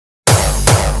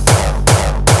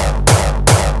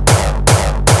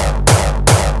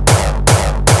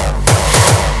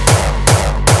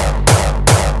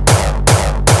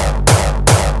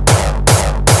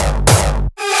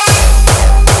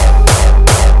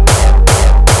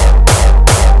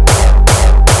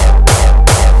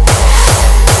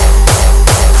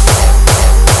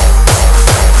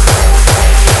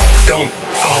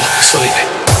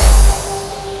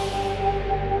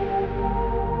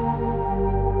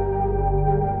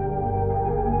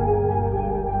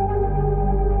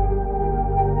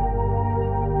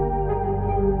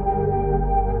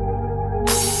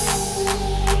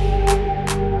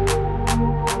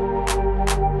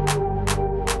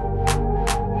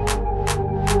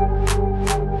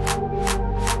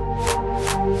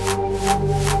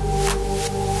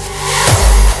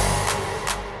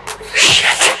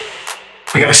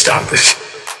We gotta stop this.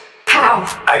 How?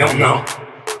 I don't know.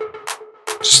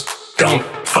 Just don't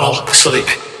fall asleep.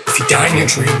 If you die in your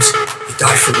dreams, you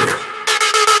die for real.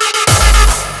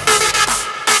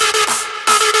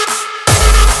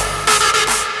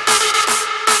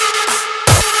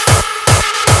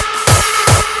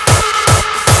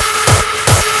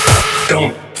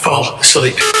 Don't fall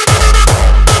asleep.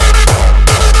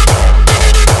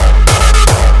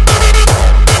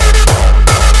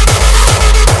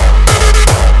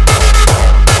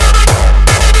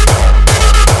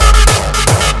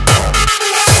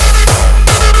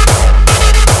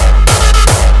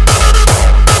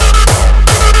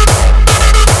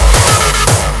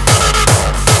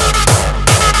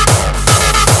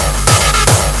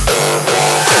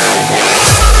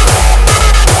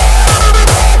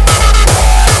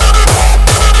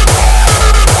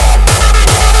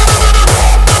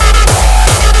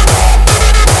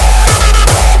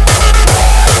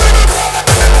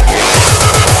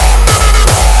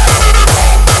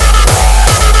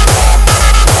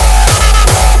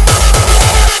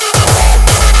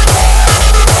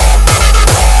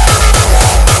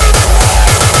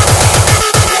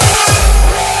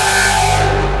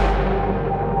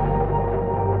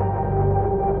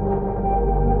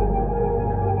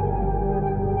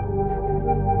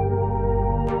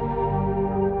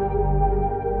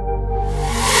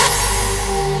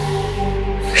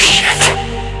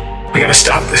 We gotta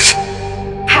stop this.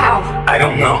 How? I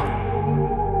don't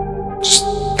know. Just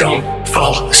don't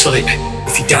fall asleep.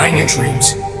 If you die in your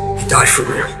dreams, you die for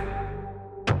real.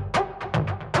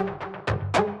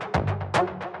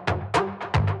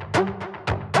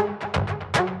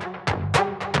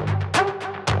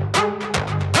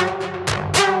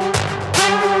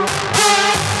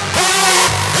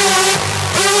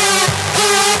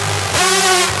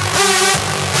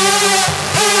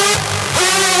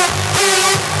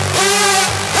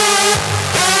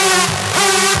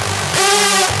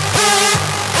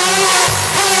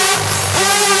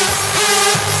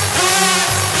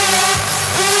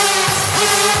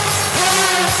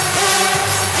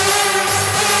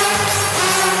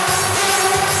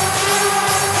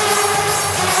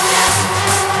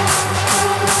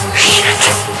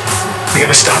 We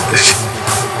gotta stop this.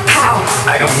 How?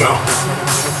 I don't know.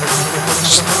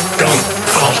 Just don't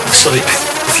fall asleep.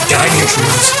 If you die in your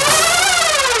dreams,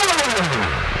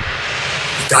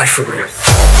 you die for real.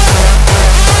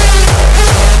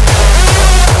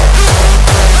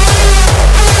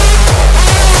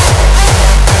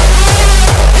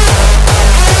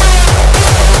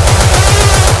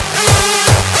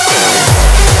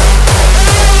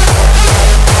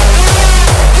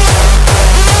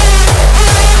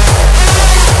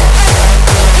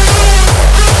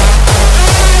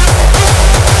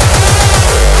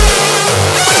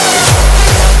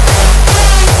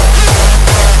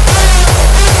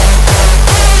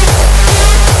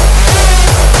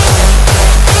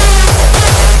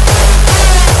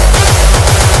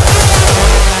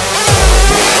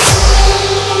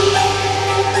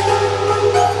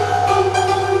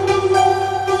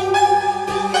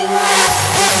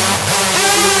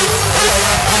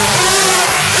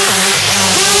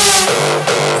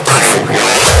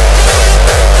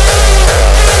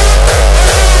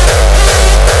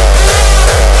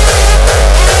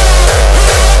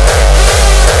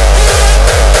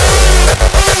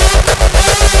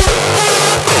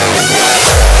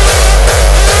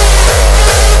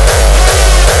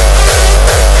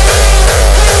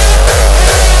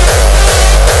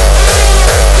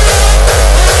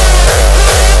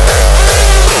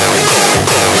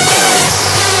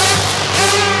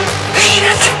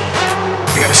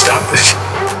 Stop this.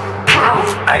 How?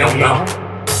 I don't know.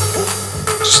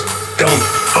 Just don't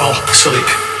fall asleep.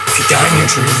 If you die in your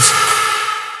dreams,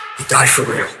 you die for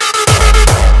real.